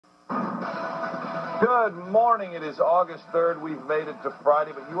Good morning. It is August 3rd. We've made it to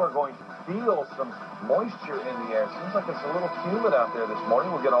Friday, but you are going to feel some moisture in the air. Seems like it's a little humid out there this morning.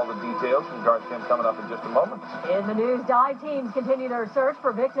 We'll get all the details from Garth Kemp coming up in just a moment. In the news, dive teams continue their search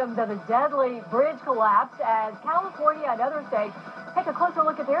for victims of a deadly bridge collapse as California and other states take a closer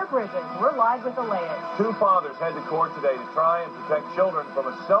look at their bridges. We're live with the latest. Two fathers head to court today to try and protect children from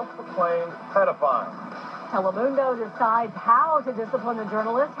a self-proclaimed pedophile. Telemundo decides how to discipline the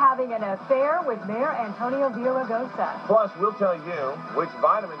journalist having an affair with Mayor Antonio Villaraigosa. Plus, we'll tell you which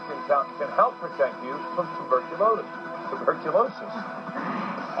vitamins can help protect you from tuberculosis.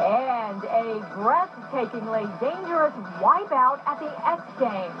 And a breathtakingly dangerous wipeout at the X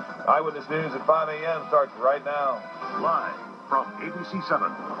Games. Eyewitness News at 5 a.m. starts right now. Live from ABC 7,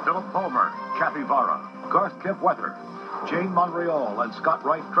 Philip Palmer, Kathy Vara, Garth Kemp weather, Jane Monreal, and Scott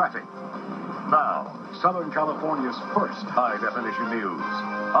Wright traffic. Now, Southern California's first high-definition news.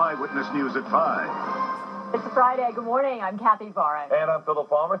 Eyewitness News at 5. It's Friday. Good morning. I'm Kathy Vara. And I'm Philip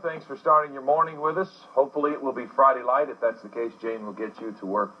Palmer. Thanks for starting your morning with us. Hopefully it will be Friday light. If that's the case, Jane will get you to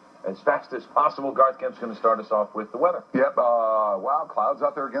work as fast as possible. Garth Kemp's going to start us off with the weather. Yep, wow, clouds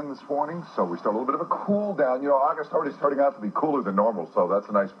out there again this morning, so we start a little bit of a cool down. You know, August already starting out to be cooler than normal, so that's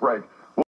a nice break.